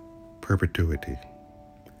Perpetuity.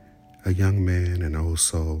 A young man, an old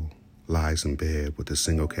soul, lies in bed with a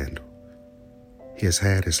single candle. He has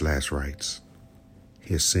had his last rites.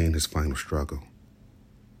 He has seen his final struggle.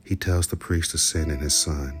 He tells the priest to send in his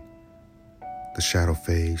son. The shadow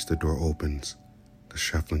fades, the door opens, the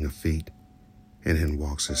shuffling of feet, and in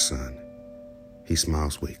walks his son. He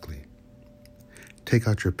smiles weakly. Take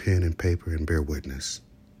out your pen and paper and bear witness.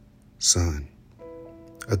 Son,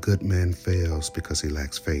 a good man fails because he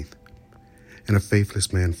lacks faith, and a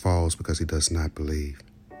faithless man falls because he does not believe,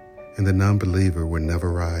 and the non-believer will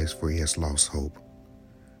never rise, for he has lost hope.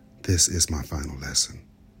 This is my final lesson.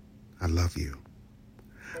 I love you.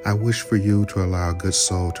 I wish for you to allow a good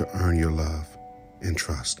soul to earn your love and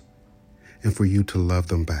trust, and for you to love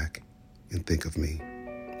them back and think of me.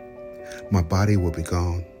 My body will be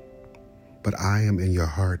gone, but I am in your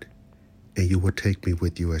heart, and you will take me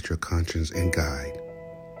with you as your conscience and guide.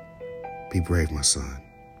 Be brave, my son.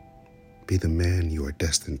 Be the man you are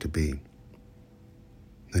destined to be.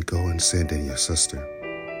 Then go and send in your sister.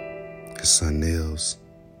 His son kneels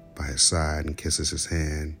by his side and kisses his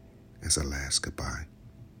hand as a last goodbye.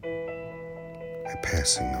 A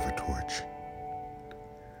passing of a torch.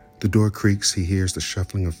 The door creaks, he hears the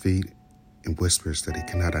shuffling of feet and whispers that he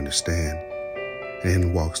cannot understand, and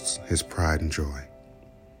in walks his pride and joy.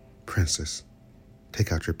 Princess,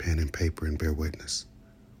 take out your pen and paper and bear witness.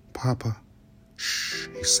 Papa, shh,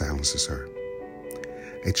 he silences her.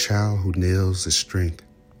 A child who kneels is strength.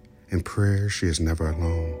 In prayer, she is never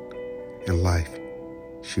alone. In life,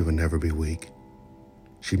 she will never be weak.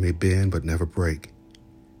 She may bend but never break.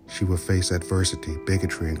 She will face adversity,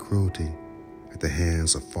 bigotry, and cruelty at the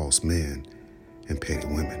hands of false men and petty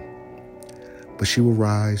women. But she will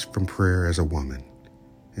rise from prayer as a woman,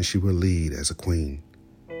 and she will lead as a queen.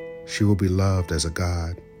 She will be loved as a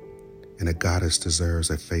god, and a goddess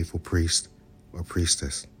deserves a faithful priest or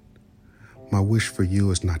priestess. My wish for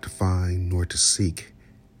you is not to find nor to seek,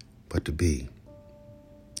 but to be.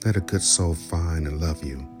 Let a good soul find and love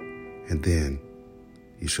you, and then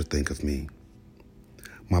you shall think of me.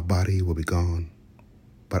 My body will be gone,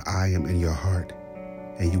 but I am in your heart,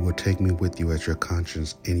 and you will take me with you as your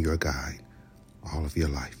conscience and your guide all of your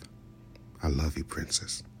life. I love you,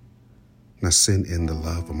 princess. Now send in the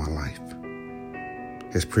love of my life.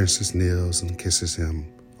 His princess kneels and kisses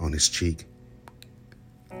him on his cheek.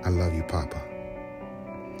 I love you, Papa.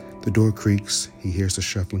 The door creaks. He hears the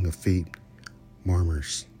shuffling of feet,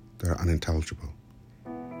 murmurs that are unintelligible.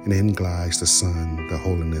 And in glides the sun, the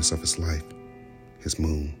holiness of his life, his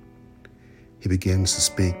moon. He begins to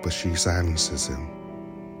speak, but she silences him.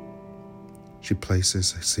 She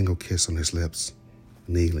places a single kiss on his lips,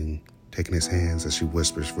 kneeling, taking his hands as she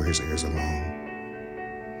whispers for his ears alone.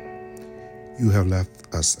 You have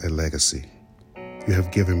left us a legacy. You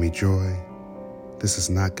have given me joy. This is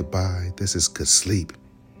not goodbye. This is good sleep.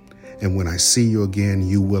 And when I see you again,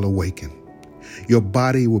 you will awaken. Your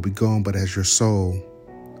body will be gone, but as your soul,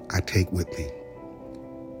 I take with me.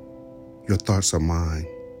 Your thoughts are mine.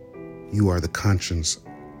 You are the conscience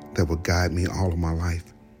that will guide me all of my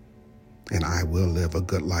life, and I will live a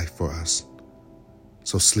good life for us.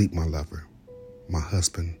 So sleep, my lover, my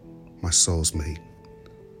husband, my soul's mate.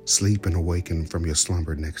 Sleep and awaken from your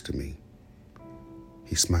slumber next to me.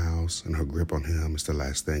 He smiles, and her grip on him is the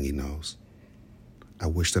last thing he knows. I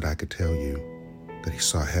wish that I could tell you that he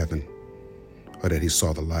saw heaven, or that he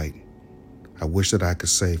saw the light. I wish that I could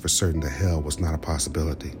say for certain that hell was not a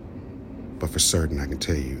possibility, but for certain I can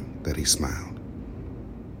tell you that he smiled.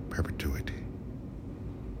 Perpetuity.